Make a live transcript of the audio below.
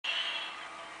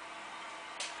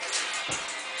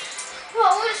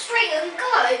tree and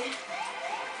go.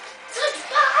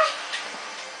 Goodbye.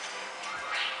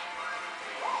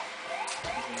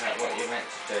 Isn't that what you're meant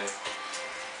to do?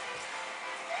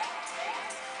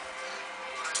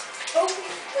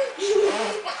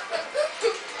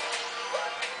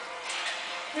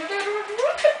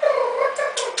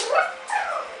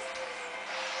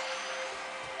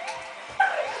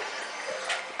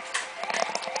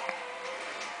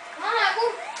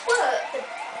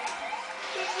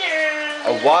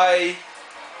 Away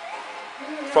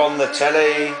from the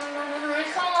telly.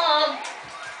 Come on.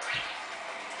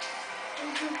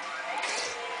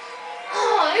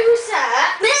 Oh, who was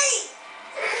that? Me!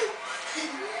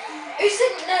 Who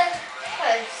sent the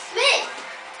post? Me!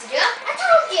 Did you? I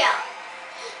told you.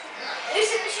 Who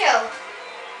sent the shell?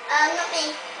 Not me.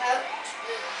 Oh.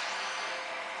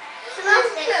 Someone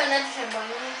sent another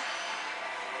someone.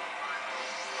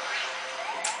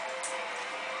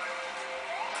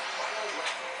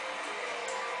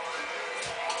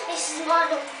 This is one of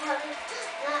them.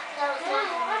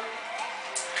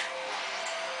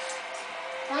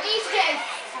 I need to get in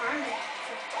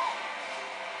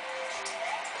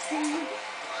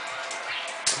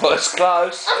Well, it's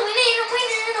close. I'm winning, I'm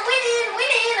winning, I'm winning, I'm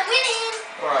winning, I'm winning.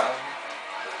 Right.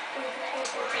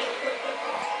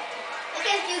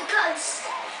 Against you ghost.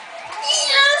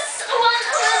 Yes!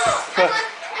 I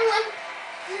won.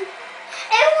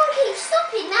 Everyone keeps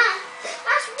stopping that.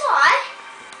 That's why.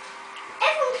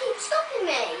 Everyone keeps stopping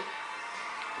me.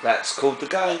 That's called the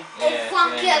game.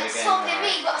 Everyone keeps stopping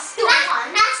me, but I still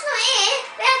won. That's not it.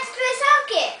 They have to do a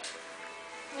circuit.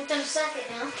 We've done a circuit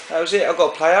now. That was it. I've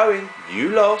got to play Owen. You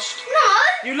lost.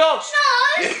 No. You lost.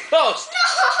 No. You lost.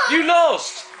 No. You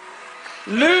lost.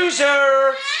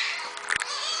 Loser.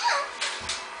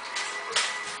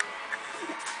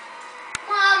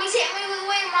 Mum, he's hitting me with a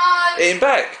wing rod. Hit him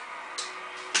back.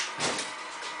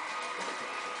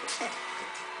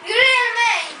 You're hitting me.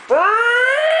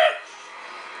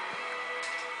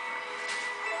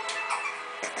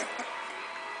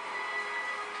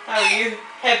 Oh, you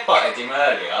headbutted him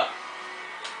earlier.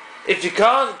 If you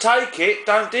can't take it,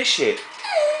 don't dish it.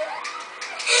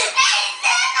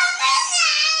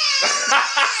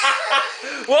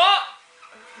 What?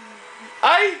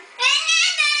 Hey?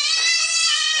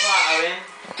 Alright, Owen.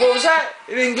 What was that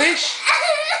in English?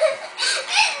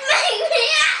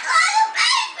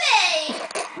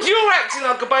 You're acting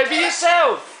like a baby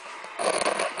yourself.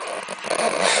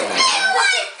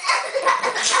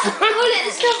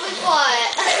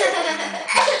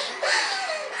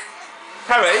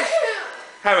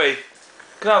 Harry,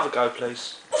 can I have a go,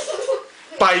 please?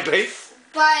 Baby.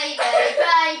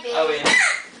 Baby. Owen.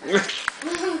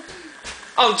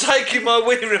 I'm taking my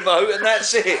Wii remote and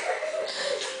that's it.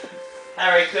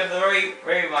 Harry, can the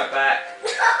remote back?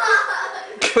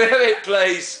 Can we have it,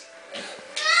 please?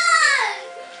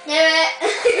 Do it.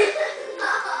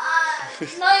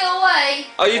 No, you're away.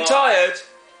 Are you tired?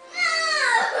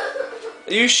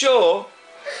 Are you sure?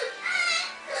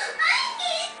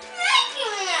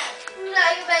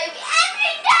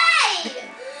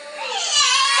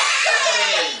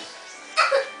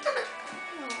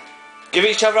 Give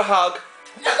each other a hug.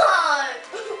 No.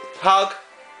 Hug.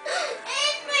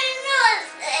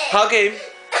 Hug him.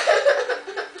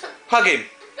 Hug him.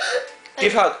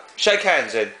 Give hug. Shake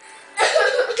hands then.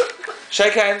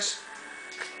 Shake hands.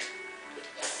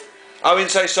 Owen,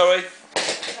 say sorry.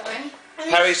 Sorry.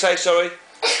 Harry, say sorry.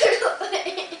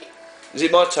 Is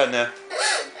it my turn now?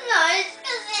 No, it's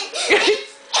because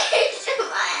it's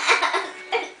my ass.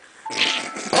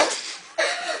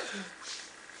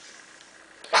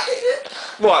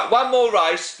 Right, one more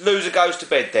race. Loser goes to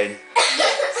bed then.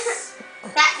 Yes.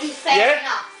 That is fair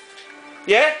enough.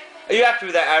 Yeah? Are you happy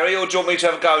with that, Harry, or do you want me to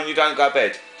have a go and you don't go to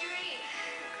bed?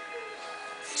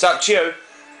 It's up to you.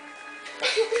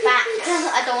 Back.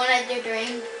 I don't want to do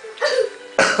dream.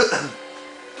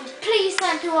 Please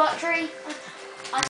don't do archery.